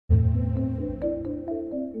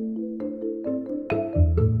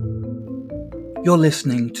You're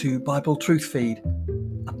listening to Bible Truth Feed,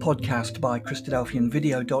 a podcast by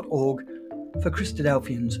Christadelphianvideo.org for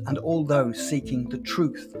Christadelphians and all those seeking the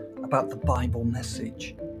truth about the Bible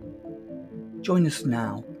message. Join us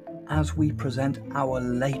now as we present our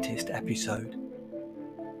latest episode.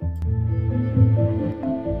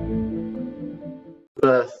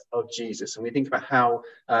 Birth of Jesus, and we think about how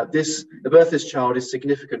the birth of this child is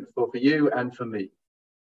significant for you and for me.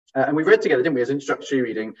 And we read together, didn't we, as an introductory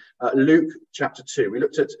reading, Luke chapter 2. We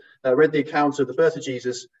read the account of the birth of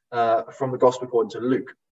Jesus from the Gospel according to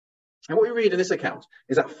Luke. And what we read in this account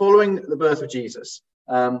is that following the birth of Jesus,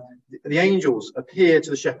 the angels appeared to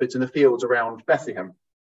the shepherds in the fields around Bethlehem.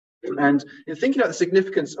 And in thinking about the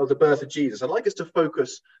significance of the birth of Jesus, I'd like us to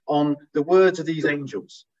focus on the words of these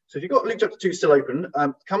angels. So if you've got Luke chapter 2 still open,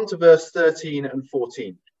 come to verse 13 and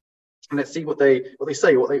 14. And let's see what they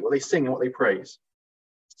say, what they sing and what they praise.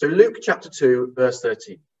 So Luke chapter 2, verse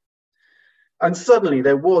 13. And suddenly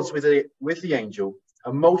there was with the angel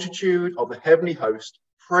a multitude of the heavenly host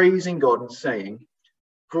praising God and saying,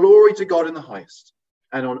 "Glory to God in the highest,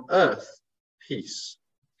 and on earth peace,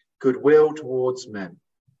 goodwill towards men."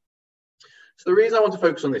 So the reason I want to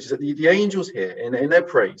focus on this is that the angels here in their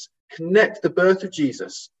praise connect the birth of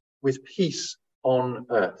Jesus with peace on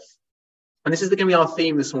earth. And this is going to be our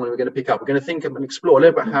theme this morning. We're going to pick up. We're going to think and explore a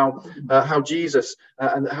little bit how Jesus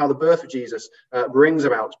and how the birth of Jesus brings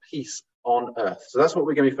about peace on earth. So that's what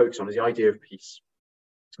we're going to be focused on, is the idea of peace.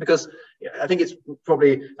 Because I think it's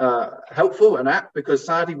probably helpful and apt, because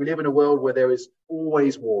sadly we live in a world where there is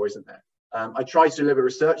always war, isn't there? I tried to do a little bit of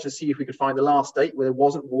research to see if we could find the last date where there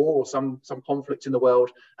wasn't war or some conflict in the world,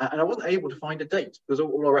 and I wasn't able to find a date, because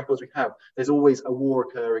all our records we have, there's always a war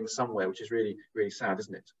occurring somewhere, which is really, really sad,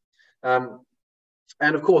 isn't it?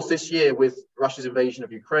 And of course, this year with Russia's invasion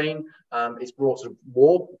of Ukraine, it's brought sort of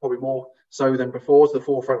war, probably more so than before, to the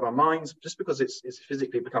forefront of our minds, just because it's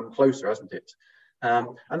physically become closer, hasn't it?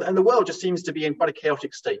 And the world just seems to be in quite a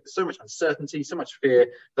chaotic state. There's so much uncertainty, so much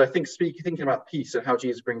fear, that I think thinking about peace and how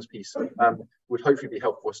Jesus brings peace would hopefully be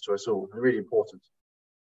helpful to us all, and really important.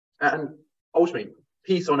 And ultimately,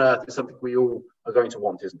 peace on earth is something we all are going to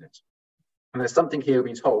want, isn't it? And there's something here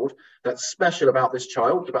we've been told that's special about this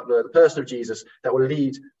child, about the person of Jesus, that will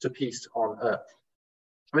lead to peace on earth.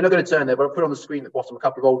 We're not going to turn there, but I'll put on the screen at the bottom a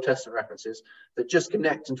couple of Old Testament references that just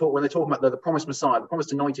connect and talk, when they're talking about the promised Messiah, the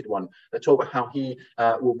promised anointed one, they talk about how he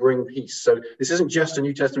will bring peace. So this isn't just a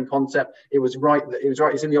New Testament concept. It's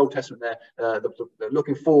in the Old Testament there,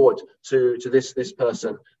 looking forward to this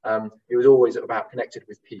person. It was always about connected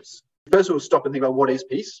with peace. First we'll stop and think about what is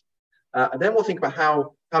peace. And then we'll think about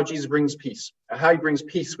how Jesus brings peace, how he brings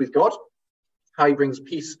peace with God, how he brings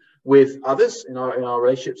peace with others in our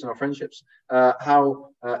relationships and our friendships,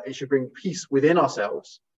 how it should bring peace within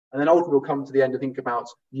ourselves. And then ultimately we'll come to the end and think about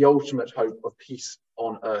the ultimate hope of peace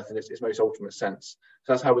on earth in its most ultimate sense.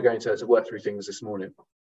 So that's how we're going to work through things this morning.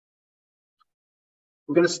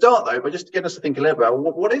 We're going to start, though, by just getting us to think a little bit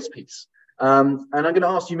about what is peace. And I'm going to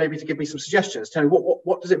ask you maybe to give me some suggestions. Tell me,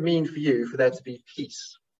 what does it mean for you for there to be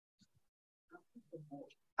peace?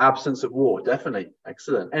 Absence of war, definitely.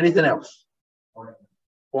 Excellent. Anything else?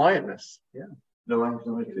 Quietness. Yeah. No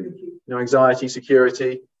anxiety. No anxiety,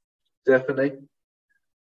 security, definitely. A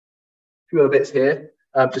few other bits here.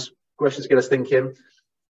 Just questions to get us thinking.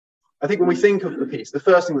 I think when we think of the peace, the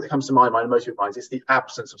first thing that comes to my mind and most people's minds is the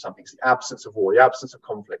absence of something. It's the absence of war, the absence of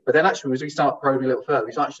conflict. But then actually, as we start probing a little further,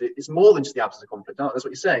 it's more than just the absence of conflict. That's what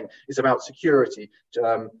you're saying. It's about security,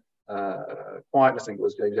 quietness, I think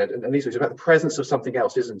was David said, and it's about the presence of something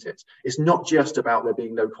else, isn't it? It's not just about there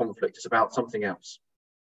being no conflict, it's about something else.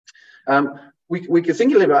 We can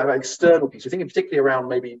think a little bit about external peace. We think particularly around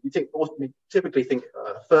we typically think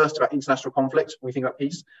first about international conflict when we think about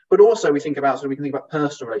peace, but also we can think about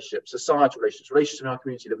personal relationships, societal relationships in our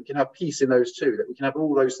community, that we can have peace in those too, that we can have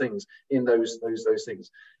all those things in those things.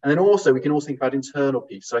 And then also we can also think about internal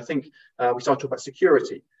peace. So I think we start to talk about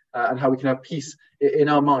security and how we can have peace in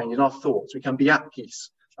our mind, in our thoughts. We can be at peace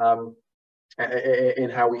in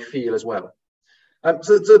how we feel as well.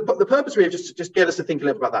 So the purpose really of just get us to think a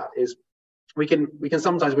little about that is we can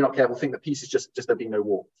sometimes, if we're not careful, think that peace is just there being no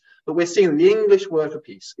war. But we're seeing that the English word for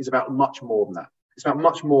peace is about much more than that. It's about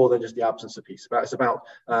much more than just the absence of peace. It's about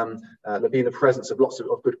there being the presence of lots of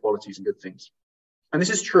good qualities and good things. And this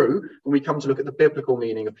is true when we come to look at the biblical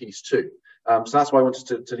meaning of peace too. So that's why I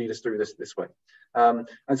wanted to lead us through this way. And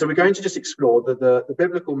so we're going to just explore the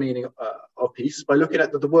biblical meaning of peace by looking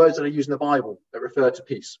at the words that are used in the Bible that refer to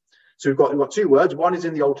peace. So we've got two words. One is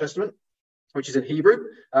in the Old Testament, which is in Hebrew,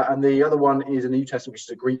 and the other one is in the New Testament, which is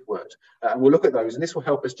a Greek word. And we'll look at those, and this will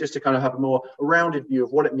help us just to kind of have a more rounded view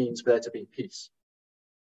of what it means for there to be peace.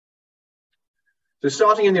 So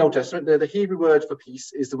starting in the Old Testament, the Hebrew word for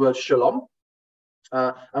peace is the word shalom.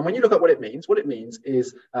 And when you look at what it means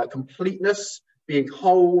is completeness, being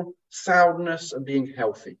whole, soundness, and being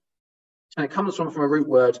healthy. And it comes from a root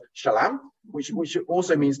word shalom, which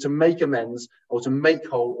also means to make amends, or to make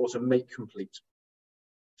whole, or to make complete.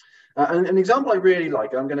 And an example I really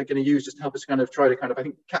like, I'm going to use just to help us try to I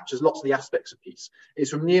think captures lots of the aspects of peace,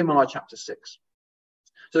 is from Nehemiah chapter 6.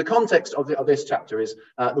 So the context of this chapter is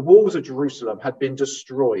the walls of Jerusalem had been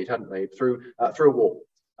destroyed, hadn't they, through a war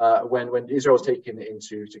when Israel was taken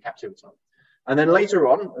into captivity. And then later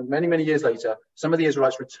on, many, many years later, some of the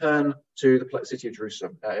Israelites return to the city of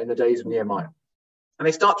Jerusalem in the days of Nehemiah. And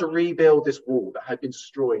they start to rebuild this wall that had been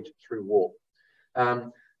destroyed through war.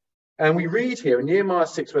 And we read here in Nehemiah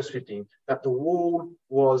 6, verse 15, that the wall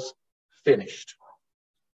was finished.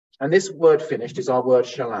 And this word finished is our word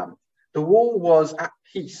shalom. The wall was at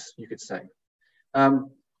peace, you could say.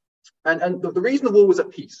 And the reason the wall was at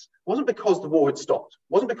peace wasn't because the war had stopped.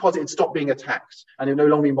 It wasn't because it had stopped being attacked and it no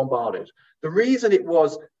longer being bombarded. The reason it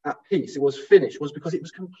was at peace, it was finished, was because it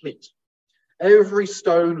was complete. Every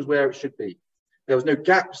stone was where it should be. There was no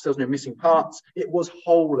gaps, there was no missing parts. It was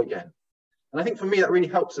whole again. And I think for me, that really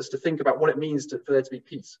helps us to think about what it means for there to be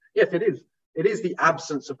peace. Yes, it is. It is the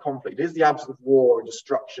absence of conflict. It is the absence of war and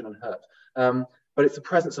destruction and hurt. But it's the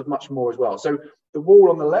presence of much more as well. So the wall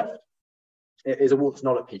on the left is a wall that's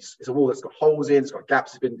not at peace. It's a wall that's got holes in, it's got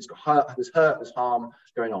gaps, it's got hurt, there's harm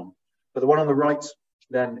going on. But the one on the right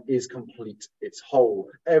then is complete. It's whole.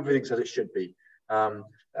 Everything's as it should be. And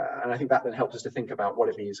I think that then helps us to think about what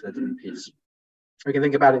it means for there to be peace. We can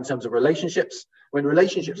think about it in terms of relationships. When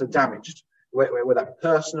relationships are damaged, whether that be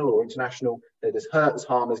personal or international, there's hurt, there's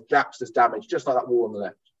harm, there's gaps, there's damage, just like that wall on the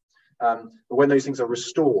left. But when those things are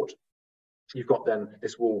restored, you've got then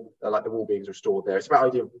this wall, like the wall being restored there. It's about the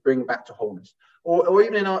idea of bringing back to wholeness. Or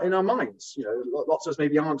even in our minds, lots of us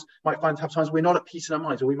maybe might have times we're not at peace in our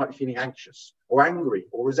minds, or we might be feeling anxious or angry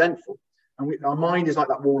or resentful. And our mind is like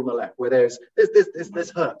that wall on the left, where there's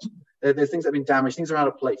hurt. There's things that have been damaged, things are out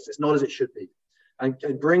of place. It's not as it should be. And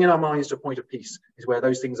bringing our minds to a point of peace is where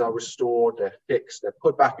those things are restored, they're fixed, they're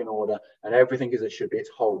put back in order, and everything is as it should be. It's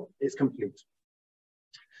whole, it's complete.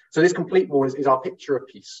 So this complete wall is our picture of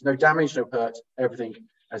peace. No damage, no hurt, everything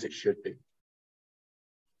as it should be.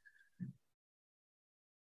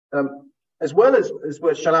 As well as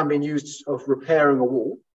word shalom being used of repairing a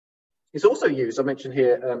wall, it's also used, I mentioned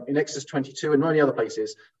here, in Exodus 22 and many other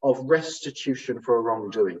places, of restitution for a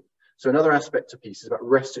wrongdoing. So another aspect of peace is about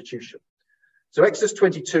restitution. So Exodus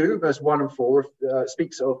 22, verse 1 and 4,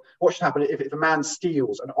 speaks of what should happen if a man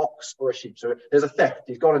steals an ox or a sheep. So there's a theft.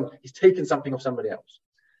 He's gone and he's taken something off somebody else.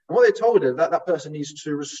 And what they told him, that person needs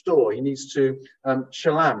to restore. He needs to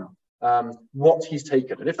shalom what he's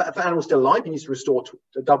taken. And if that animal's still alive, he needs to restore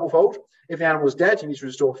a double fold. If the animal's dead, he needs to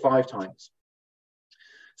restore 5 times.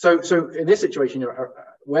 So in this situation,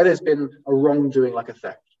 where there's been a wrongdoing like a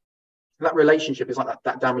theft, that relationship is like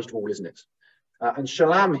that damaged wall, isn't it? And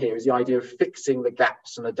shalom here is the idea of fixing the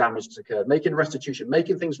gaps and the damage that's occurred, making restitution,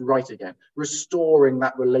 making things right again, restoring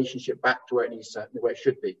that relationship back to where it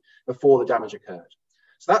should be before the damage occurred.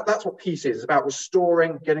 So that's what peace is. It's about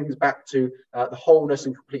restoring, getting things back to the wholeness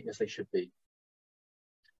and completeness they should be.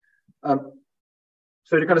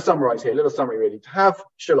 So to kind of summarize here, a little summary really, to have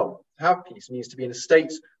shalom, to have peace means to be in a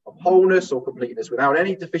state of wholeness or completeness without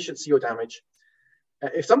any deficiency or damage.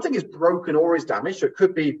 If something is broken or is damaged, so it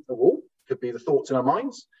could be a wall, it could be the thoughts in our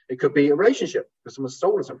minds, it could be a relationship because someone's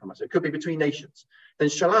stolen something from us, it could be between nations. Then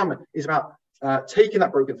shalom is about taking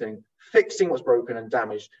that broken thing, fixing what's broken and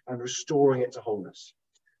damaged, and restoring it to wholeness.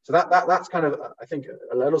 So that's kind of, I think,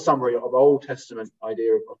 a little summary of Old Testament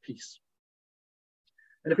idea of peace.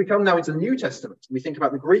 And if we come now into the New Testament, and we think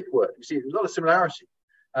about the Greek word, we see there's a lot of similarity.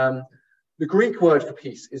 The Greek word for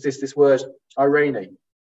peace is this word, irene.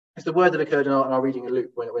 It's the word that occurred in our reading in Luke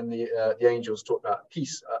when the angels talked about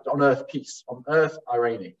peace, on earth,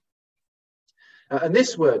 irene. And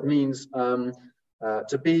this word means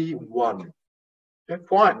to be one.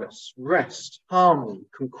 Quietness, rest, harmony,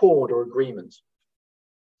 concord, or agreement.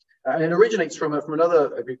 And it originates from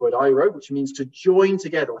another Greek word, eiro, which means to join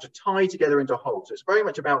together or to tie together into a whole. So it's very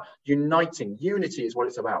much about uniting. Unity is what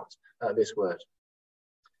it's about, this word.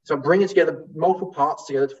 So bringing together multiple parts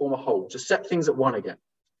together to form a whole, to set things at one again.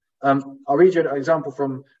 I'll read you an example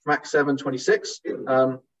from Acts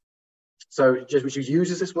 7:26, which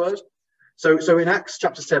uses this word. So in Acts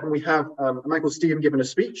chapter 7, we have a man called Stephen giving a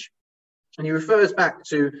speech, and he refers back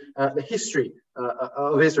to the history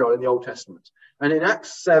of Israel in the Old Testament. And in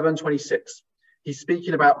Acts 7:26, he's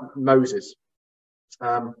speaking about Moses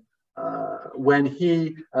when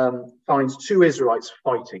he finds 2 Israelites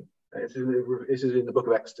fighting. This is in the book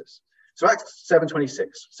of Exodus. So Acts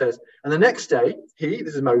 7:26 says, and the next day,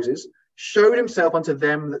 this is Moses, showed himself unto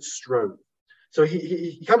them that strove. So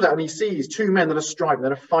he comes out and he sees two men that are striving,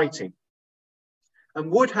 that are fighting,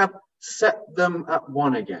 and would have set them at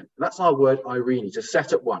one again. And that's our word, irene, to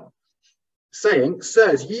set at one. Saying,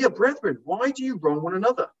 sirs, ye are brethren, why do you wrong one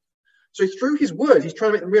another? So through his words, he's trying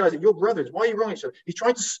to make them realize that you're brothers. Why are you wrong each other? He's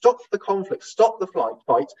trying to stop the conflict, stop the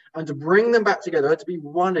fight, and to bring them back together, to be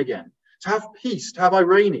one again, to have peace, to have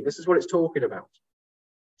irene. This is what it's talking about.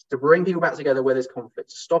 To bring people back together where there's conflict,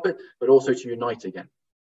 to stop it, but also to unite again.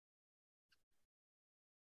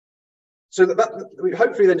 So that we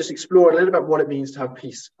hopefully then just explore a little about what it means to have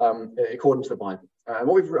peace according to the Bible. And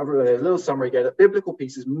what we've read, a little summary again, that biblical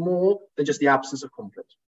peace is more than just the absence of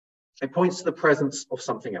conflict. It points to the presence of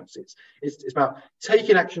something else. It's about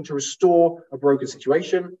taking action to restore a broken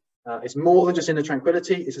situation. It's more than just inner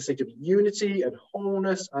tranquility. It's a state of unity and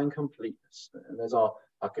wholeness and completeness. And there's our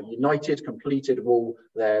united, completed wall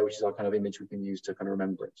there, which is our kind of image we can use to kind of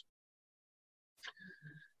remember it.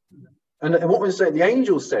 And what we're saying, the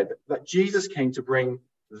angels said that Jesus came to bring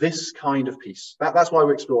this kind of peace. That's why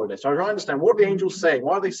we're exploring this. So I try to understand, what are the angels saying?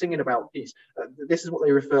 Why are they singing about peace? This is what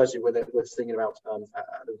they refer to when they're singing about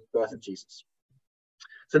the birth of Jesus.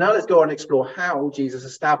 So now let's go on and explore how Jesus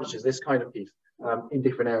establishes this kind of peace in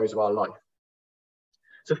different areas of our life.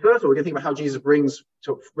 So first of all, we're going to think about how Jesus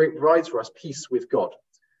provides for us peace with God.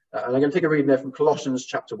 And I'm going to take a reading there from Colossians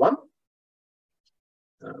chapter 1.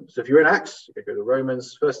 So if you're in Acts, you can go to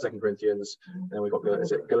Romans, 1st, 2nd Corinthians, and then we've got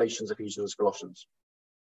Galatians, Ephesians, Colossians.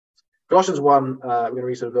 Colossians 1, we're going to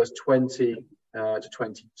read sort of verse 20 to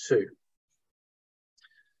 22.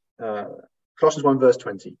 Colossians 1, verse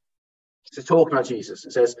 20. It's talking about Jesus.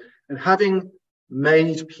 It says, and having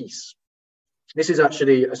made peace. This is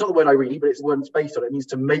actually, it's not the word irene, but it's the word it's based on. It means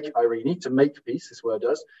to make irene, to make peace, this word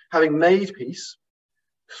does. Having made peace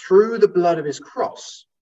through the blood of his cross,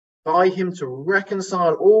 by him to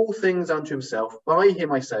reconcile all things unto himself. By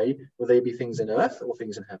him, I say, whether they be things in earth or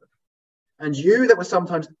things in heaven. And you that were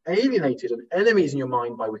sometimes alienated and enemies in your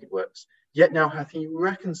mind by wicked works, yet now hath he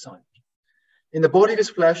reconciled in the body of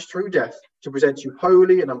his flesh through death, to present you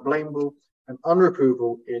holy and unblameable and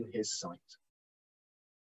unreprovable in his sight.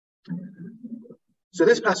 So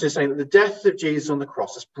this passage is saying that the death of Jesus on the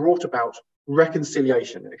cross has brought about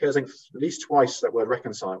reconciliation. It occurs at least twice, that word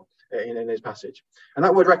reconcile, in this passage. And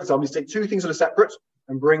that word reconcile means to take two things that are separate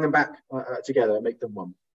and bring them back together and make them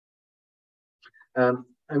one. And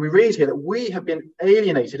we read here that we have been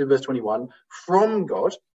alienated, in verse 21, from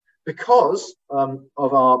God because of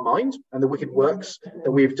our mind and the wicked works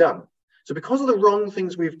that we've done. So because of the wrong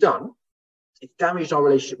things we've done, it's damaged our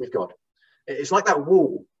relationship with God. It's like that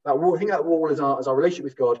wall. I think that wall is our relationship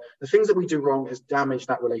with God. The things that we do wrong has damaged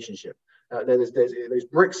that relationship. Those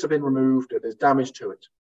bricks have been removed. There's damage to it.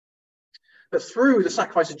 But through the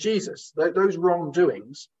sacrifice of Jesus, those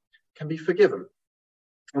wrongdoings can be forgiven.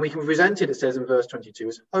 And we can be presented, it says in verse 22,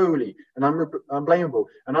 as holy and unblameable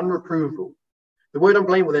and unreprovable. The word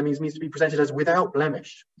unblameable there means to be presented as without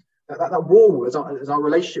blemish. That wall, as our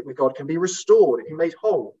relationship with God, can be restored. It can be made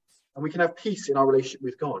whole. And we can have peace in our relationship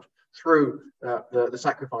with God through the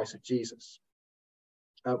sacrifice of Jesus.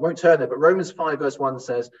 Won't turn there, but Romans 5 verse 1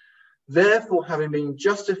 says, therefore, having been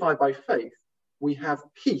justified by faith, we have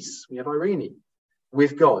peace, we have irene,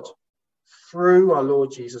 with God through our Lord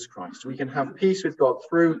Jesus Christ. We can have peace with God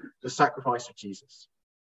through the sacrifice of Jesus.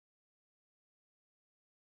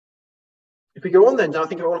 If we go on then, I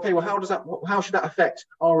think, okay, well, how should that affect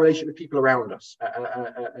our relationship with people around us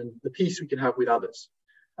and the peace we can have with others?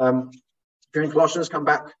 If you're in Colossians, come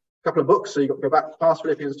back a couple of books. So you've got to go back past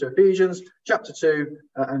Philippians to Ephesians, chapter 2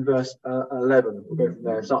 and verse 11. We'll go from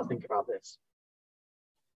there and start to think about this.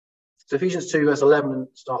 So Ephesians 2 verse 11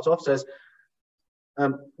 starts off, says,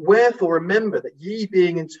 wherefore remember that ye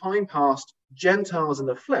being in time past Gentiles in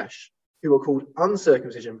the flesh, who are called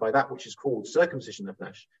uncircumcision by that which is called circumcision in the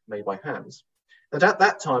flesh, made by hands, that at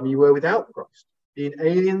that time you were without Christ, being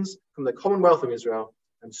aliens from the commonwealth of Israel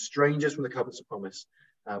and strangers from the covenants of promise,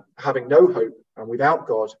 having no hope and without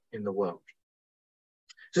God in the world.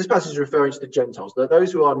 So this passage is referring to the Gentiles,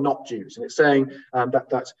 those who are not Jews, and it's saying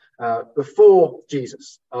that before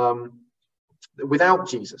Jesus, without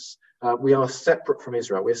Jesus, we are separate from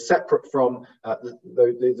Israel. We're separate from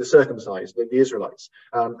the circumcised, the Israelites,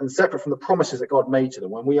 and separate from the promises that God made to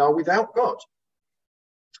them when we are without God.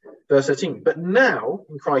 Verse 13, but now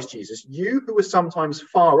in Christ Jesus, you who were sometimes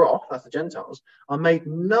far off, that's the Gentiles, are made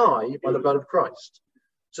nigh by the blood of Christ.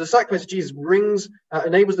 So the sacrifice of Jesus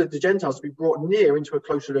enables the Gentiles to be brought near into a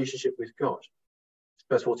close relationship with God.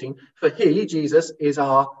 Verse 14, for he, Jesus, is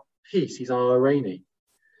our peace. He's our irene.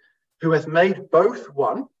 who hath made both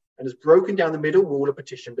one and has broken down the middle wall of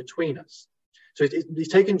partition between us. So he's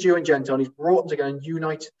taken Jew and Gentile and he's brought them together and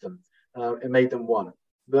united them and made them one.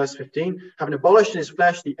 Verse 15, having abolished in his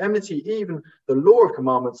flesh the enmity, even the law of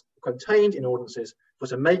commandments contained in ordinances, for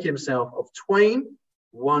to make himself of twain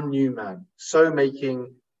one new man, so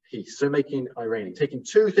making peace, so making irene, taking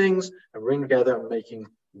two things and bringing together and making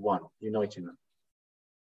one, uniting them.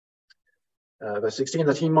 Verse 16,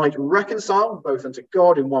 that he might reconcile both unto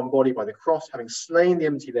God in one body by the cross, having slain the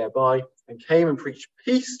enmity thereby, and came and preached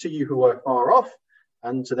peace to you who are far off,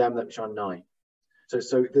 and to them that are nigh.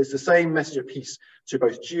 So there's the same message of peace to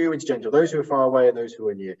both Jew and to Gentile, those who are far away and those who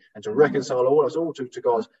are near, and to reconcile all us all to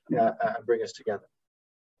God and bring us together.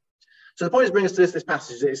 So the point is bringing us to this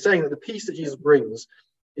passage. It's saying that the peace that Jesus brings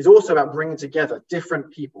is also about bringing together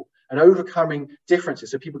different people and overcoming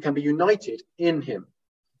differences so people can be united in him.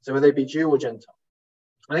 So whether they be Jew or Gentile.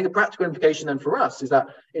 I think a practical implication then for us is that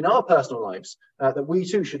in our personal lives, that we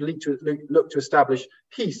too should look to establish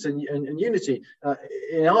peace and unity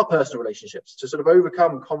in our personal relationships, to sort of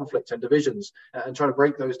overcome conflict and divisions and try to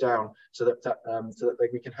break those down so that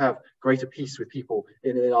we can have greater peace with people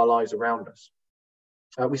in our lives around us.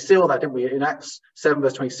 We saw that, didn't we, in Acts 7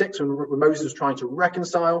 verse 26, when Moses was trying to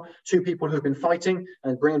reconcile two people who've been fighting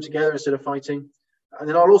and bring them together instead of fighting. And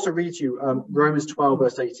then I'll also read to you Romans 12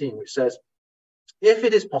 verse 18, which says, if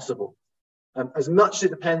it is possible, as much as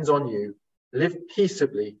it depends on you, live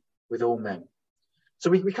peaceably with all men.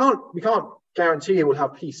 So we can't guarantee we'll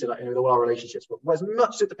have peace in all our relationships, but as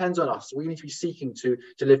much as it depends on us, we need to be seeking to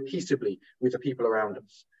live peaceably with the people around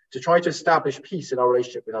us, to try to establish peace in our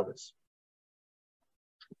relationship with others.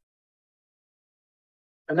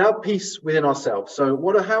 And now peace within ourselves. So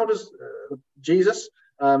how does Jesus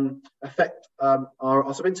affect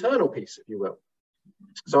our sort of internal peace, if you will?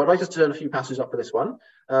 So I'd like us to turn a few passages up for this one.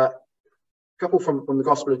 A couple from the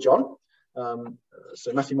Gospel of John.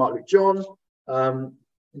 So Matthew, Mark, Luke, John.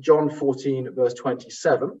 John 14 verse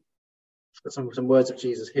 27. Some words of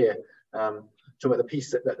Jesus here, talking about the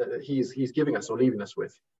peace that he's giving us or leaving us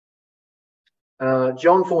with.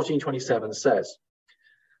 John 14:27 says,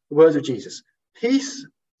 the words of Jesus, peace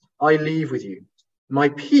I leave with you, my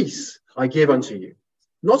peace I give unto you.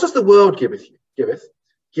 Not as the world giveth,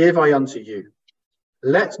 give I unto you.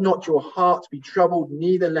 Let not your heart be troubled,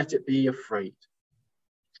 neither let it be afraid.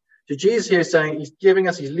 So Jesus here is saying he's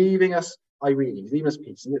leaving us irene, he's leaving us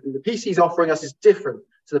peace. And the peace he's offering us is different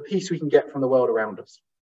to the peace we can get from the world around us.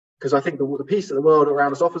 Because I think the peace that the world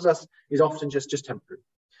around us offers us is often just temporary.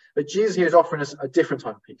 But Jesus here is offering us a different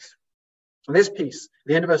type of peace. And this peace, at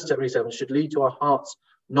the end of verse 77, should lead to our hearts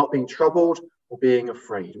not being troubled or being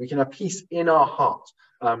afraid. We can have peace in our heart,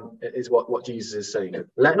 is what Jesus is saying.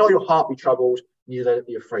 Let not your heart be troubled, neither let it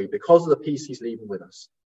be afraid, because of the peace he's leaving with us.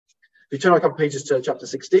 If you turn a couple of pages to chapter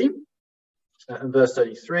 16 and verse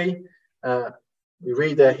 33, we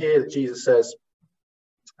read here that Jesus says,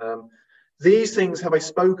 these things have I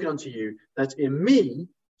spoken unto you, that in me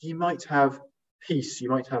ye might have peace, you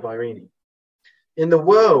might have irene. In the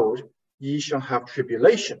world ye shall have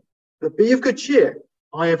tribulation, but be of good cheer.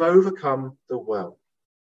 I have overcome the world.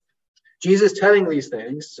 Jesus is telling these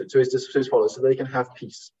things to his followers so they can have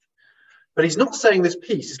peace. But he's not saying this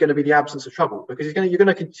peace is going to be the absence of trouble, because you're going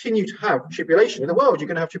to continue to have tribulation. In the world, you're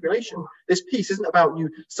going to have tribulation. This peace isn't about you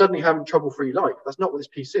suddenly having trouble-free life. That's not what this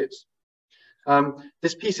peace is.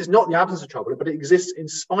 This peace is not the absence of trouble, but it exists in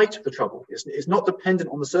spite of the trouble. It's not dependent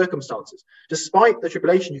on the circumstances. Despite the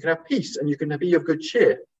tribulation, you can have peace and you can be of good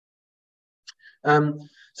cheer.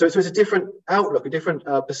 So it's a different outlook, a different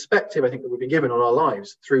perspective, I think, that we've been given on our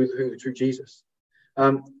lives through Jesus.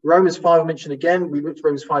 Romans 5 I mentioned again. We looked at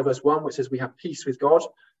Romans 5 verse 1, which says we have peace with God.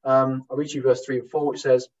 I'll read you verse 3 and 4, which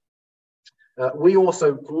says, we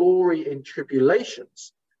also glory in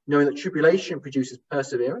tribulations, knowing that tribulation produces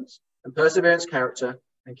perseverance, and perseverance character,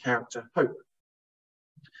 and character hope.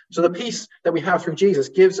 So the peace that we have through Jesus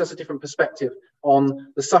gives us a different perspective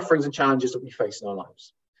on the sufferings and challenges that we face in our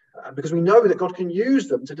lives. Because we know that God can use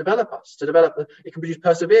them to develop us, it can produce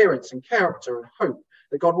perseverance and character and hope,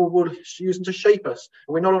 that God will use them to shape us,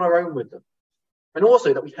 and we're not on our own with them. And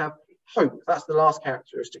also that we have hope. That's the last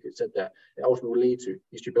characteristic it said there. It ultimately will lead to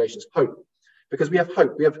these tribulations, hope. Because we have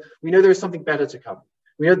hope. We know there is something better to come.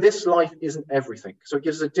 We know this life isn't everything. So it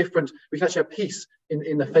gives us we can actually have peace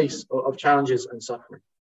in the face of challenges and suffering.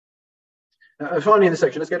 And finally in this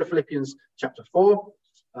section, let's go to Philippians chapter 4.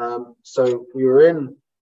 So we were in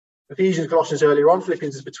Ephesians, Colossians earlier on.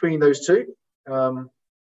 Philippians is between those two.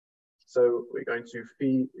 So we're going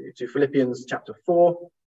to Philippians chapter 4.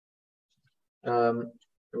 And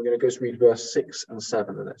we're going to go to read verse 6 and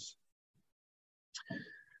 7 of this.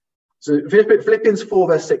 So Philippians 4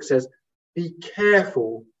 verse 6 says, be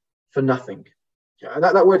careful for nothing. And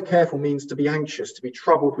that word careful means to be anxious, to be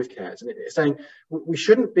troubled with cares. And it's saying we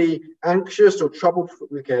shouldn't be anxious or troubled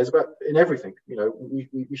with cares about in everything.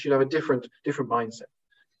 We should have a different mindset.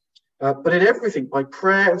 But in everything, by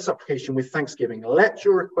prayer and supplication with thanksgiving, let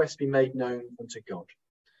your requests be made known unto God.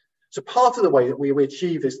 So part of the way that we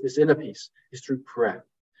achieve this inner peace is through prayer,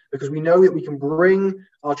 because we know that we can bring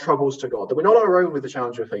our troubles to God, that we're not on our own with the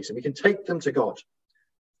challenge we're facing. We can take them to God.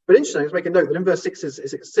 But interesting, let's make a note that in verse 6,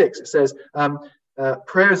 it says,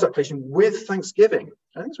 prayer and supplication with thanksgiving.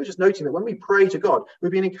 I think we're just noting that when we pray to God, we're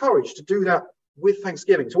being encouraged to do that with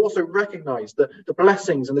thanksgiving, to also recognize the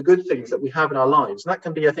blessings and the good things that we have in our lives. And that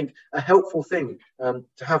can be, I think, a helpful thing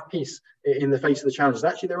to have peace in the face of the challenges.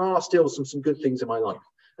 Actually, there are still some good things in my life.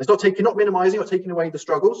 It's not minimizing or taking away the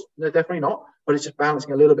struggles. No, definitely not. But it's just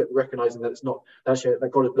balancing a little bit, recognizing that it's not actually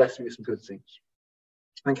that God has blessed me with some good things.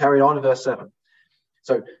 And carry on in verse 7.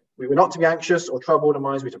 So we were not to be anxious or troubled in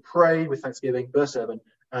minds, we're to pray with thanksgiving. Verse 7,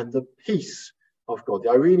 and the peace of God, the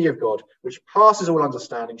irene of God, which passes all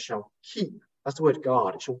understanding, shall keep, that's the word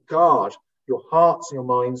guard, it shall guard your hearts and your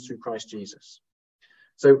minds through Christ Jesus.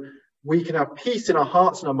 So we can have peace in our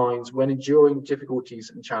hearts and our minds when enduring difficulties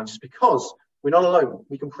and challenges, because we're not alone.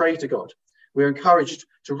 We can pray to God. We're encouraged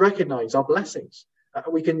to recognize our blessings.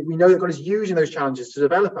 We know that God is using those challenges to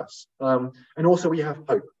develop us. And also we have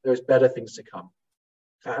hope. There's better things to come.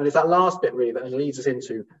 And it's that last bit really that leads us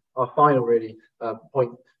into our final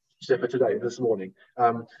point for today, this morning,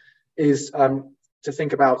 is to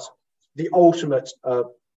think about the ultimate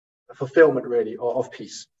fulfillment really of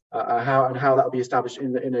peace, how that will be established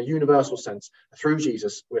in a universal sense through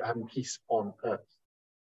Jesus. We're having peace on earth.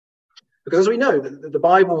 Because as we know, the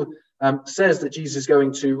Bible says that Jesus is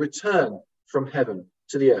going to return from heaven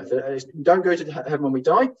to the earth. We don't go to heaven when we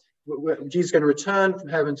die. Jesus is going to return from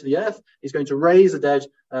heaven to the earth. He's going to raise the dead,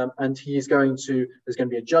 and there's going to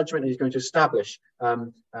be a judgment, and he's going to establish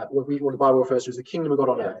what the Bible refers to as the kingdom of God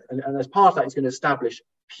on earth. And as part of that, he's going to establish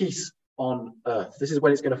peace on earth. This is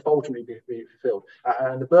when it's going to ultimately be fulfilled.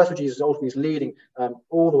 And the birth of Jesus ultimately is leading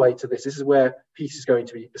all the way to this. This is where peace is going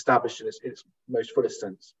to be established in its most fullest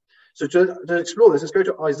sense. So to explore this, let's go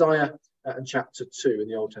to Isaiah chapter 2 in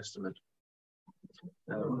the Old Testament.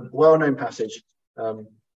 Well-known passage,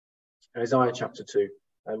 Isaiah chapter 2.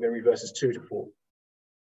 I'm going to read verses 2 to 4.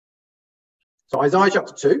 So Isaiah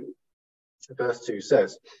chapter 2, verse 2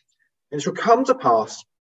 says, "It shall come to pass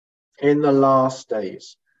in the last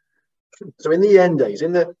days." So in the end days,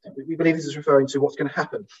 we believe this is referring to what's going to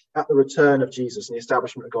happen at the return of Jesus and the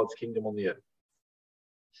establishment of God's kingdom on the earth.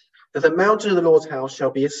 "That the mountain of the Lord's house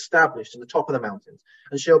shall be established in the top of the mountains,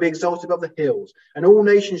 and shall be exalted above the hills, and all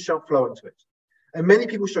nations shall flow into it. And many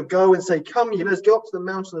people shall go and say, Come ye, let us go up to the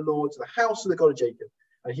mountain of the Lord, to the house of the God of Jacob,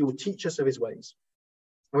 and he will teach us of his ways.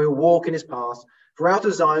 And we will walk in his paths. For out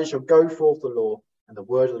of Zion shall go forth the law, and the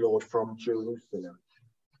word of the Lord from Jerusalem."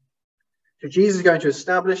 So Jesus is going to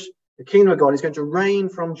establish the kingdom of God. He's going to reign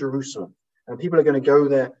from Jerusalem, and people are going to go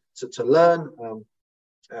there to learn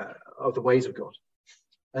of the ways of God.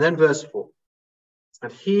 And then verse 4,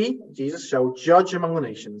 "And he," Jesus, "shall judge among the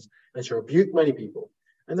nations, and shall rebuke many people,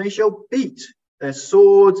 and they shall beat their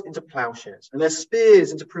swords into plowshares, and their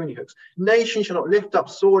spears into pruning hooks. Nation shall not lift up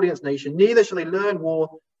sword against nation, neither shall they learn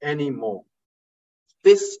war any more."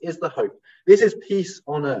 This is the hope. This is peace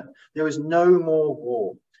on earth. There is no more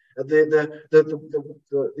war.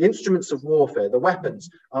 The instruments of warfare, the weapons,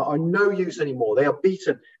 are no use anymore. They are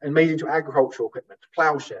beaten and made into agricultural equipment,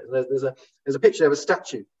 plowshares. There's a picture of a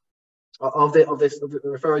statue of this,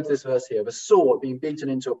 referring to this verse here, of a sword being beaten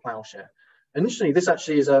into a plowshare. And interestingly, this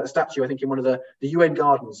actually is a statue, I think, in one of the UN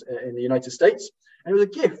gardens in the United States. And it was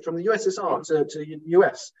a gift from the USSR to the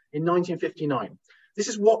US in 1959. This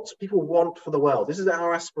is what people want for the world. This is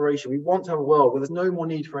our aspiration. We want to have a world where there's no more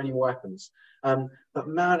need for any more weapons. But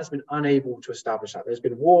man has been unable to establish that. There's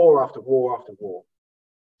been war after war after war.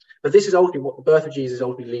 But this is ultimately what the birth of Jesus is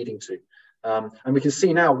ultimately leading to. And we can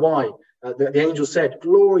see now why the angel said,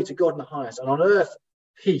 "Glory to God in the highest, and on earth,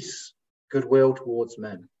 peace, goodwill towards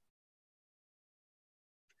men."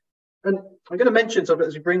 And I'm going to mention, so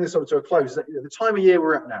as we bring this to a close, that the time of year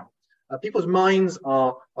we're at now, people's minds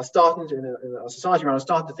are starting to, in our society around, are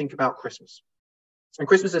starting to think about Christmas. And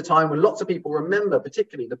Christmas is a time when lots of people remember,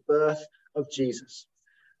 particularly, the birth of Jesus.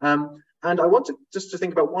 And I want to just to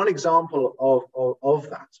think about one example of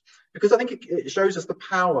that, because I think it shows us the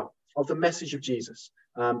power of the message of Jesus,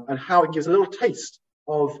 and how it gives a little taste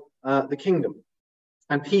of the kingdom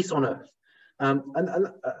and peace on earth.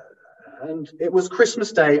 And it was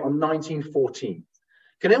Christmas Day on 1914.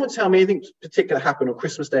 Can anyone tell me anything particular happened on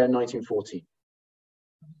Christmas Day in 1914?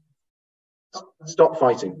 Stop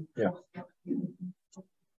fighting. Yeah.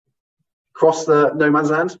 Cross the no man's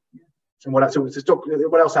land. And what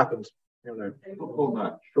else happened? I don't know. Football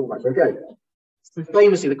match. Okay. So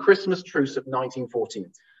famously, the Christmas truce of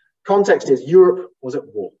 1914. Context is Europe was at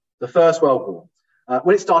war, the First World War.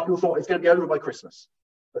 When it started, people thought it's going to be over by Christmas.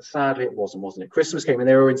 But sadly, it wasn't it? Christmas came and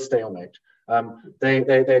they were in stalemate.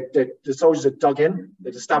 The soldiers had dug in,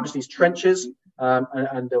 they'd established these trenches,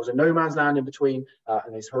 and there was a no man's land in between,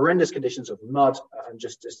 and these horrendous conditions of mud, and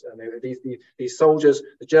these soldiers,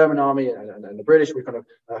 the German army and the British, were kind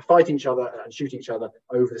of fighting each other and shooting each other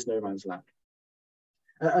over this no man's land.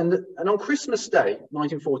 And on Christmas Day,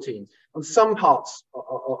 1914, on some parts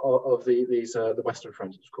of the Western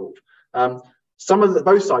Front, it's called,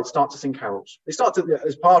 both sides start to sing carols. They start to,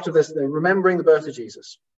 as part of this, they're remembering the birth of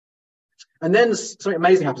Jesus. And then something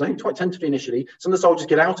amazing happens. I think quite tentatively initially, some of the soldiers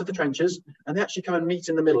get out of the trenches and they actually come and meet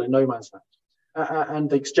in the middle in no man's land. And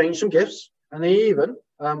they exchange some gifts and they even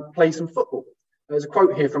play some football. There's a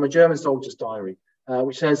quote here from a German soldier's diary,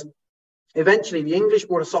 which says, "Eventually, the English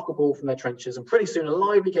brought a soccer ball from their trenches, and pretty soon a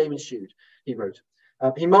lively game ensued," he wrote.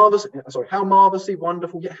 How marvellously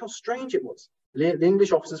wonderful, yet how strange it was. The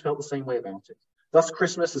English officers felt the same way about it. Thus,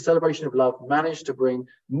 Christmas, the celebration of love, managed to bring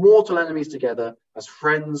mortal enemies together as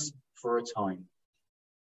friends for a time.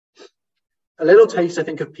 A little taste, I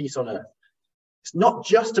think, of peace on earth. It's not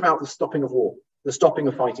just about the stopping of war, the stopping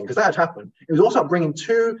of fighting, because that had happened. It was also about bringing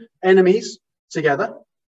two enemies together,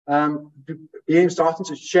 starting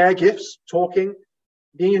to share gifts, talking,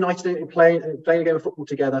 being united in playing a game of football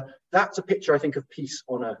together. That's a picture, I think, of peace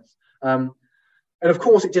on earth. And of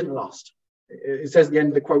course, it didn't last. It says at the end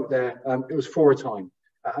of the quote there, it was for a time.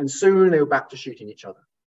 And soon they were back to shooting each other.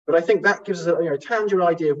 But I think that gives us a tangible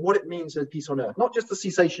idea of what it means to peace on earth. Not just the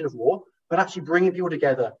cessation of war, but actually bringing people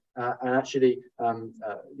together and actually,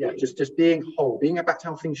 just being whole, being about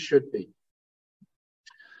how things should be.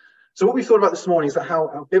 So what we thought about this morning is that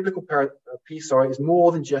how biblical peace is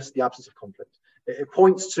more than just the absence of conflict. It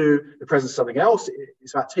points to the presence of something else.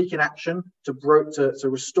 It's about taking action to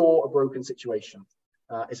restore a broken situation.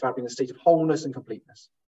 It's about being in a state of wholeness and completeness.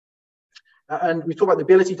 And we talk about the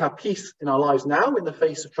ability to have peace in our lives now in the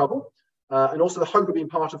face of trouble, and also the hope of being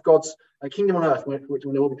part of God's kingdom on earth, when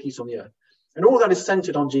there will be peace on the earth. And all that is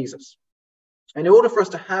centered on Jesus. And in order for us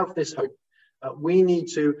to have this hope, we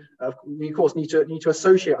of course need to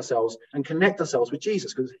associate ourselves and connect ourselves with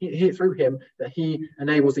Jesus, because through him that he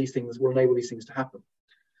enables these things, will enable these things to happen.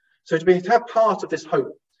 So to have part of this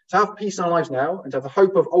hope, to have peace in our lives now, and to have the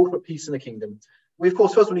hope of ultimate peace in the kingdom, we of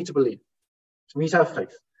course first need to believe. So we need to have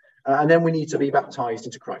faith, and then we need to be baptized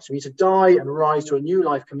into Christ. We need to die and rise to a new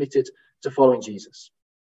life committed to following Jesus.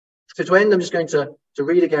 So to end, I'm just going to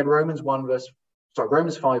read again Romans 5, verse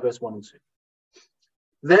 1 and 2.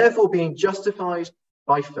 Therefore, being justified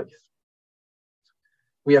by faith,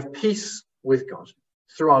 we have peace with God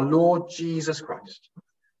through our Lord Jesus Christ,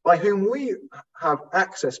 by whom we have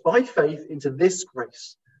access by faith into this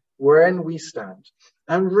grace, wherein we stand,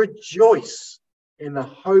 and rejoice in the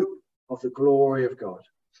hope of the glory of God.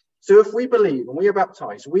 So if we believe and we are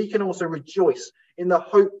baptized, we can also rejoice in the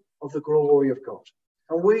hope of the glory of God.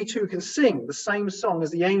 And we too can sing the same song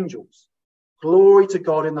as the angels. Glory to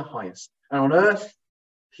God in the highest, and on earth,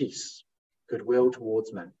 peace, goodwill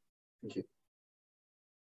towards men. Thank you.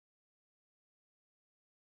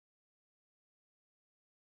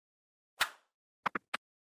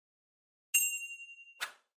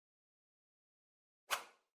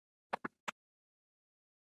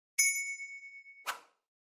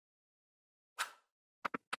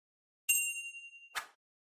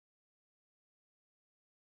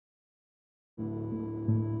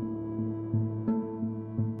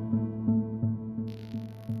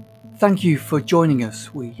 Thank you for joining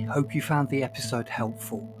us. We hope you found the episode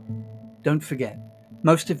helpful. Don't forget,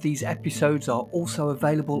 most of these episodes are also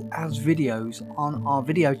available as videos on our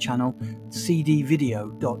video channel,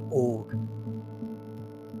 cdvideo.org.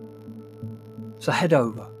 So head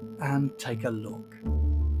over and take a look.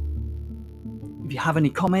 If you have any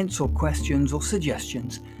comments or questions or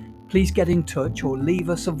suggestions, please get in touch or leave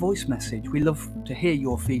us a voice message. We love to hear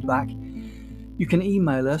your feedback. You can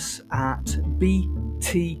email us at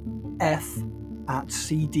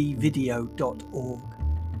btf@cdvideo.org.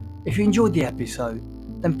 If you enjoyed the episode,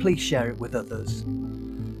 then please share it with others.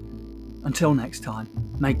 Until next time,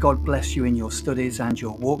 may God bless you in your studies and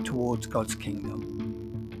your walk towards God's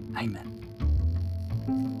kingdom. Amen.